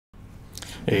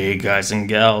Hey guys and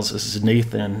gals, this is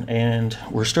Nathan, and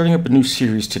we're starting up a new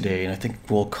series today, and I think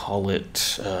we'll call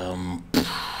it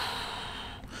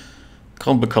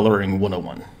Color Coloring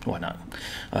 101. Why not?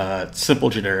 It's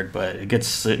simple, generic, but it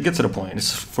gets to the point.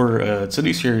 It's a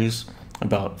new series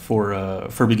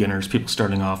for beginners, people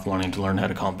starting off wanting to learn how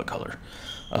to combo color.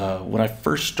 When I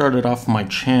first started off my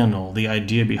channel, the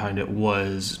idea behind it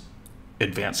was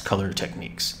advanced color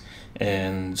techniques,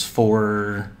 and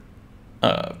for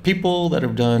people that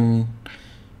have done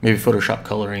maybe Photoshop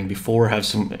coloring before, have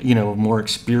some more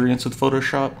experience with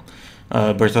Photoshop,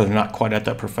 but they're not quite at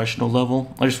that professional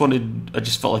level. I just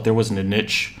felt like there wasn't a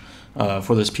niche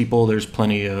for those people. There's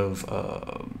plenty of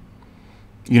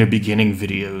beginning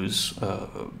videos.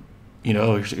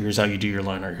 Here's how you do your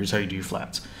liner. Here's how you do your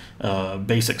flats.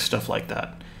 Basic stuff like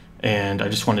that. And I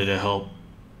just wanted to help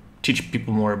teach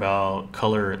people more about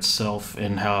color itself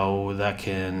and how that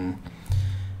can,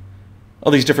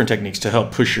 all these different techniques to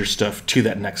help push your stuff to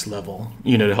that next level,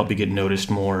 to help you get noticed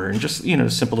more, and just,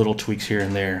 simple little tweaks here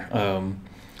and there.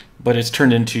 But it's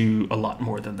turned into a lot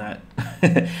more than that.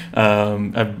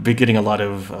 I've been getting a lot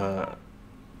of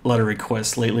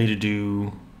requests lately to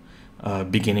do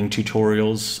beginning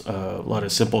tutorials, a lot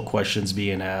of simple questions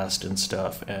being asked and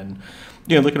stuff, and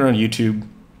looking around YouTube,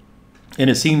 and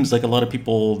it seems like a lot of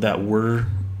people that were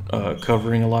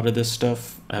covering a lot of this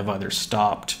stuff have either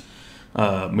stopped,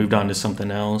 moved on to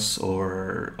something else,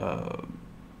 or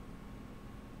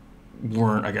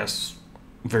weren't, I guess,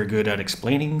 very good at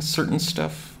explaining certain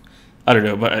stuff. I don't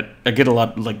know, but I get a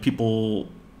lot, like, people,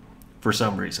 for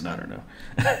some reason, I don't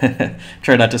know.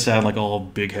 Try not to sound like all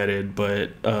big-headed,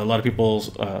 but a lot of people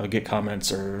get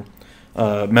comments or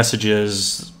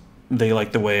messages. They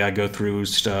like the way I go through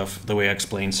stuff, the way I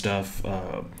explain stuff.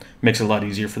 Makes it a lot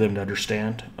easier for them to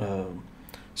understand.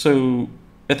 So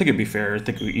I think it'd be fair. I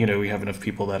think we have enough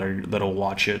people that'll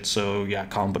watch it. So yeah,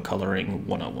 combo coloring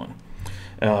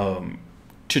 101.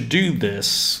 To do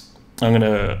this, I'm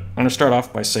gonna start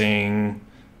off by saying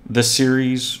this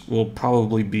series will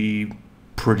probably be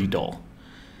pretty dull.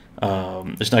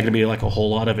 There's not gonna be like a whole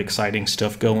lot of exciting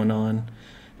stuff going on,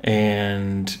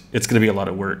 and it's gonna be a lot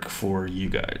of work for you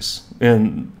guys.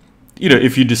 And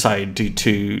if you decide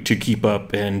to keep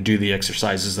up and do the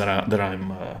exercises that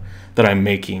I'm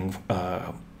making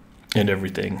and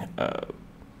everything,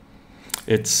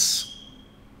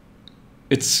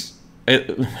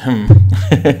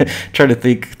 try to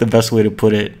think the best way to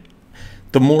put it.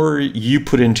 The more you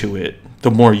put into it,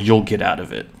 the more you'll get out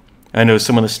of it. I know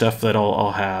some of the stuff that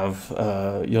I'll have,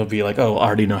 you'll be like, oh, I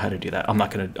already know how to do that. I'm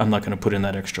not gonna put in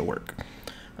that extra work.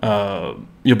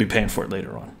 You'll be paying for it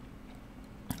later on.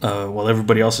 While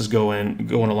everybody else is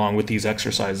going along with these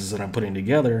exercises that I'm putting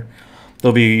together,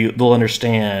 they'll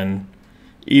understand,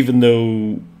 even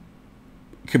though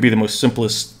it could be the most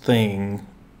simplest thing,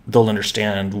 they'll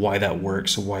understand why that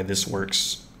works, why this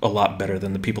works a lot better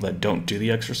than the people that don't do the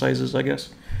exercises, I guess.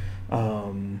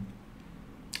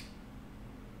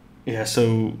 Yeah,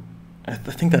 so I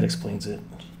think that explains it.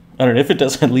 I don't know. If it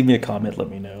doesn't, leave me a comment, let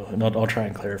me know, and I'll try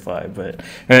and clarify. But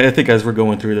I think as we're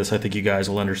going through this, I think you guys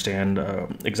will understand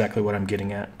exactly what I'm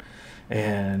getting at.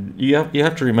 And you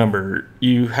have to remember,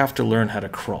 you have to learn how to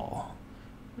crawl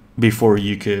before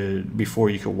you could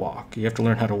walk. You have to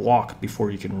learn how to walk before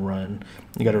you can run.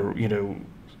 You got to,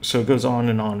 so it goes on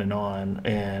and on and on.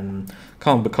 And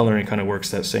combo coloring kind of works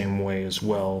that same way as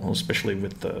well, especially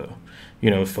with the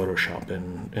Photoshop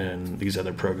and these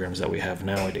other programs that we have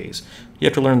nowadays. You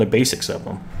have to learn the basics of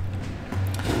them.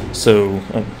 So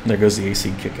there goes the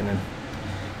AC kicking in.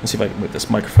 Let's see if I can move this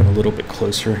microphone a little bit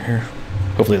closer here.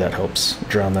 Hopefully that helps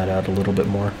drown that out a little bit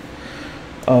more.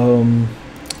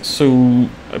 So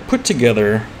I put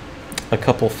together a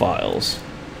couple files,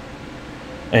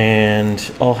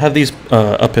 and I'll have these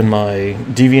up in my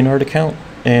DeviantArt account,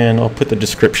 and I'll put the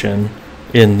description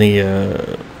in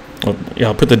the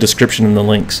I'll put the description in the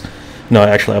links. No,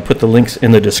 actually, I'll put the links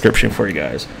in the description for you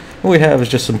guys. What we have is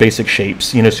just some basic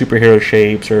shapes, superhero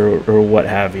shapes or what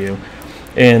have you.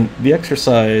 And the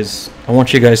exercise I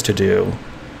want you guys to do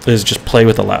is just play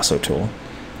with the lasso tool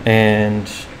and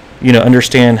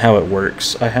understand how it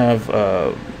works. I have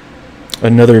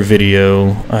another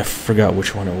video, I forgot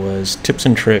which one it was, tips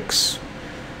and tricks,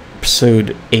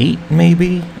 episode 8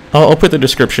 maybe. I'll put the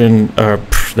description,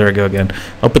 there I go again.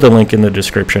 I'll put the link in the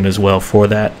description as well for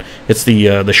that. It's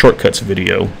the shortcuts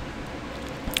video,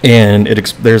 and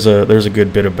there's a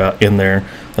good bit about in there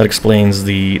that explains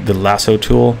the lasso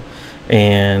tool,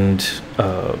 and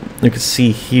you can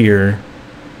see here.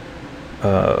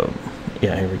 Yeah,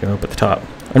 here we go up at the top.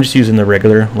 I'm just using the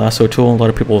regular lasso tool. A lot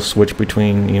of people switch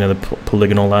between the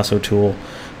polygonal lasso tool,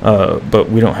 but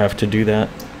we don't have to do that.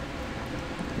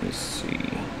 Let me see.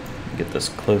 Get this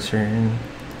closer in.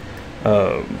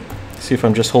 See if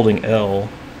I'm just holding L.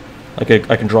 Like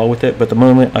I can draw with it, but the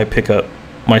moment I pick up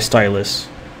my stylus,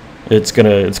 it's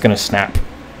gonna snap.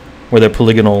 Where the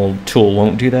polygonal tool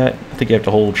won't do that. I think you have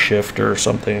to hold Shift or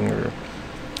something, or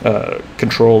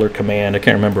Control or Command. I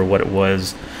can't remember what it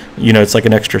was. You know, it's like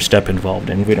an extra step involved,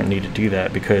 and we don't need to do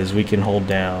that because we can hold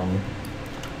down,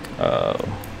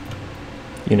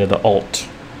 you know, the Alt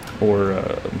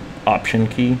or Option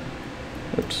key.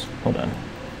 Oops, hold on.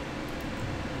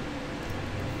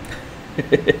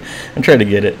 I'm trying to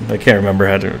get it. I can't remember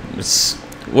how to.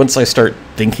 Once I start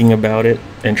thinking about it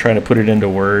and trying to put it into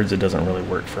words, it doesn't really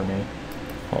work for me.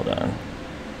 Hold on.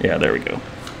 Yeah, there we go.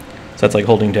 So that's like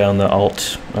holding down the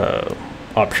Alt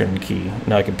Option key.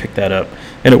 Now I can pick that up,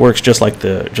 and it works just like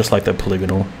the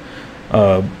polygonal.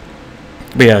 But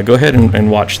yeah, go ahead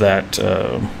and watch that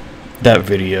that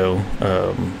video.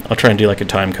 I'll try and do like a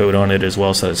time code on it as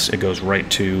well, so it goes right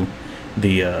to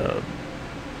the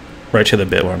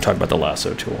bit where I'm talking about the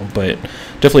lasso tool. But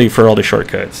definitely for all the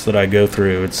shortcuts that I go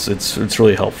through, it's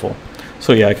really helpful.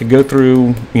 So yeah, I could go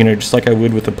through, you know, just like I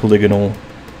would with a polygonal,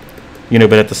 you know,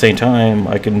 but at the same time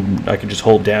I can just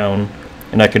hold down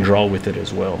and I can draw with it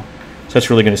as well. So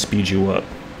that's really going to speed you up.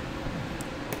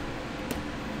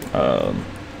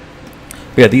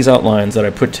 Yeah, these outlines that I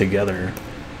put together,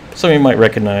 some of you might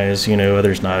recognize, you know,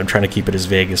 others not. I'm trying to keep it as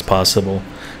vague as possible.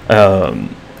 But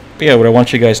yeah, what I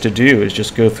want you guys to do is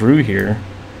just go through here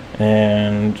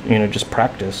and, you know, just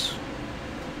practice,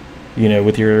 you know,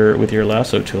 with your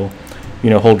lasso tool. You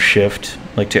know, hold Shift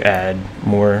like to add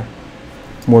more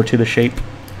to the shape.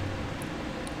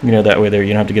 You know, that way there you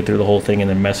don't have to get through the whole thing and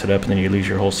then mess it up and then you lose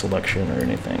your whole selection or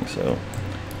anything. So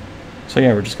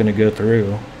yeah, we're just going to go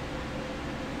through.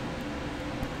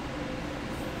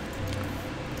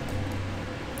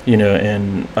 You know,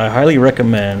 and I highly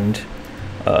recommend,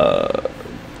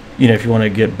 you know, if you want to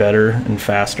get better and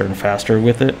faster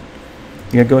with it,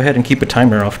 you know, go ahead and keep a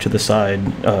timer off to the side,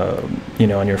 you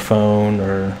know, on your phone,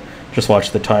 or just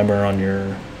watch the timer on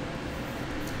your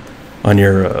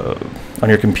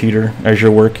computer as you're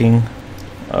working.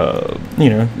 You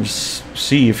know, just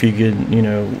see if you can, you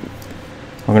know,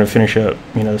 I'm going to finish up,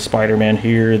 you know, the Spider-Man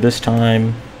here this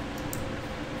time.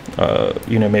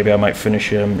 You know, maybe I might finish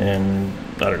him in,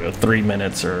 I don't know, 3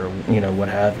 minutes or, you know, what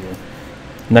have you.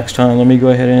 Next time, let me go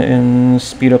ahead and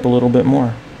speed up a little bit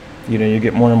more. You know, you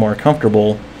get more and more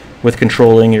comfortable with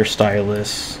controlling your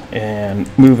stylus and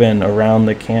moving around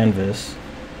the canvas.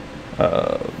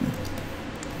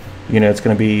 You know, it's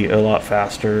going to be a lot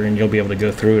faster and you'll be able to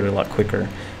go through it a lot quicker.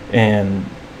 And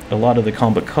a lot of the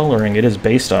comic coloring, it is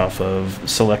based off of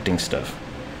selecting stuff.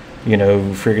 You know,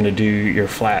 if you're going to do your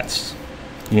flats,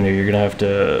 you know, you're going to have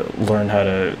to learn how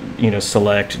to, you know,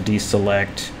 select,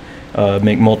 deselect,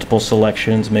 make multiple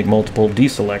selections, make multiple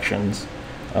deselections.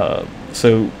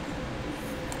 So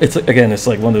it's, again, it's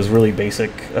like one of those really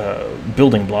basic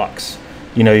building blocks.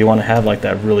 You know, you want to have like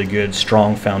that really good,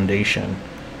 strong foundation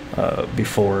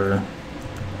before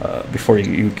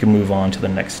you can move on to the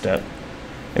next step.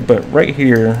 But right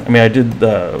here, I mean, I did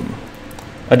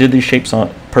these shapes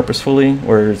on purposefully,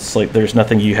 where it's like there's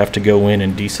nothing you have to go in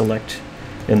and deselect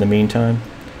in the meantime.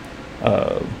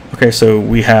 Okay, so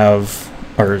we have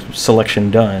our selection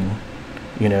done.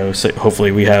 You know, so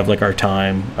hopefully we have like our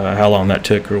time, how long that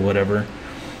took or whatever.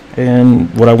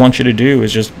 And what I want you to do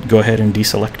is just go ahead and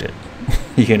deselect it.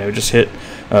 You know, just hit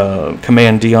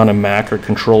Command D on a Mac or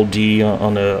Control D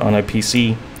on a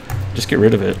PC. Just get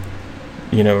rid of it.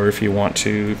 You know, or if you want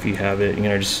to, if you have it, you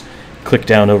know, just click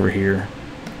down over here,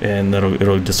 and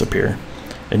it'll disappear.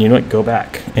 And you know what? Go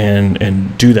back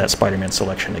and do that Spider-Man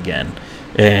selection again,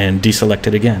 and deselect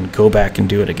it again. Go back and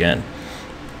do it again.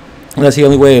 And that's the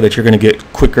only way that you're going to get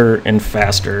quicker and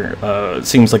faster. It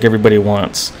seems like everybody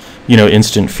wants, you know,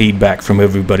 instant feedback from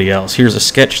everybody else. Here's a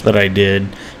sketch that I did.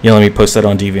 You know, let me post that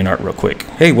on DeviantArt real quick.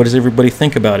 Hey, what does everybody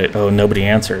think about it? Oh, nobody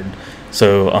answered.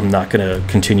 So I'm not going to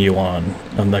continue on.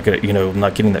 I'm not going to, you know, I'm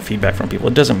not getting that feedback from people.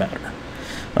 It doesn't matter.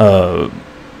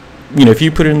 You know, if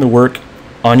you put in the work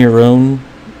on your own,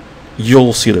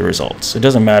 you'll see the results. It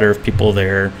doesn't matter if people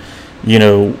there, you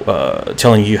know,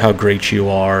 telling you how great you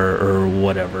are or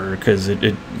whatever, because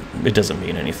it doesn't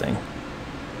mean anything.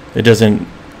 It doesn't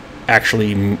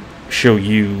actually show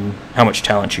you how much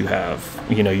talent you have.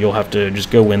 You know, you'll have to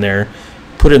just go in there,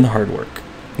 put in the hard work.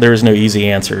 There is no easy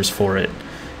answers for it.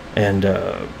 And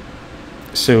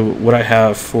so what I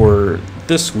have for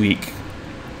this week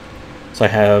is I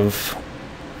have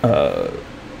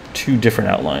 2 different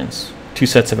outlines, 2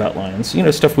 sets of outlines. You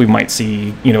know, stuff we might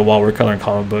see, you know, while we're coloring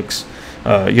comic books.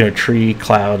 You know, tree,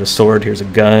 cloud, a sword. Here's a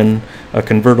gun, a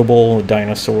convertible, a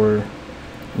dinosaur.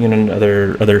 you know, and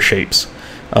other shapes,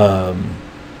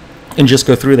 and just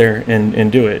go through there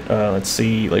and do it. Let's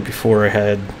see, like before I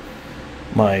had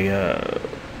my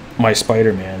my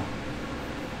Spider-Man.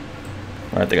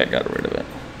 I think I got rid of it.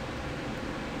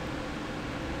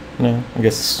 No, I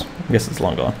guess it's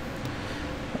long gone.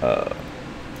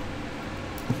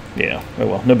 Yeah. Oh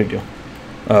well, no big deal.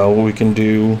 What we can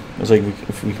do is, like,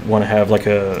 if we want to have like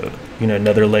a, you know,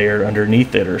 another layer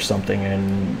underneath it or something,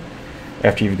 and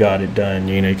after you've got it done,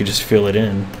 you know, you can just fill it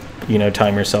in. You know,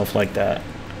 time yourself like that.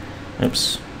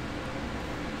 Oops.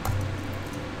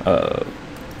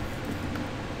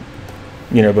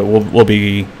 You know, but we'll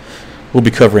be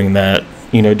covering that.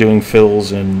 You know, doing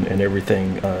fills and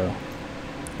everything.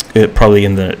 Probably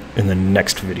in the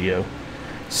next video.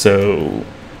 So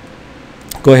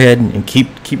go ahead and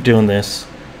keep doing this,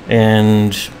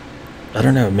 and I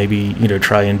don't know, maybe, you know,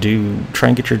 try and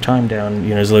get your time down, you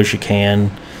know, as low as you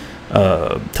can.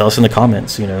 Tell us in the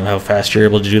comments, you know, how fast you're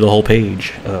able to do the whole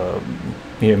page.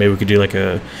 You know, maybe we could do like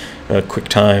a quick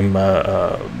time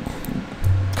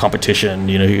competition.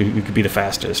 You know, you could be the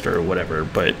fastest or whatever.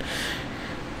 But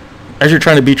as you're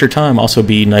trying to beat your time, also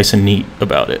be nice and neat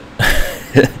about it.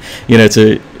 You know,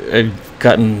 I've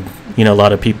gotten, you know, a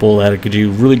lot of people that could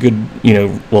do really good, you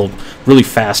know, well, really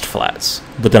fast flats,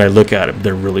 but then I look at them,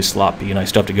 they're really sloppy, and I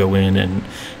still have to go in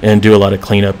and do a lot of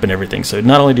cleanup and everything. So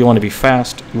not only do you want to be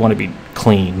fast, you want to be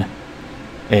clean,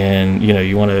 and, you know,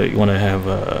 you want to have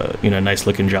a, you know, nice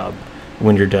looking job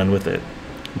when you're done with it.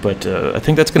 But I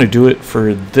think that's going to do it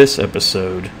for this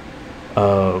episode.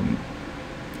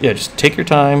 Yeah, just take your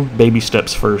time, baby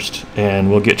steps first, and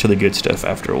we'll get to the good stuff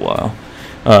after a while.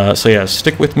 So yeah,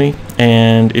 stick with me,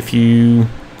 and if you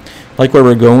like where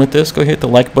we're going with this, go hit the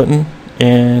like button,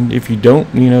 and if you don't,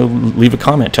 you know, leave a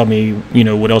comment, tell me, you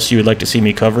know, what else you would like to see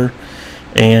me cover,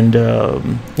 and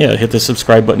yeah, hit the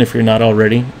subscribe button if you're not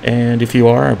already, and if you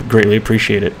are, I greatly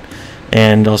appreciate it,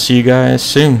 and I'll see you guys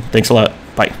soon. Thanks a lot.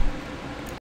 Bye.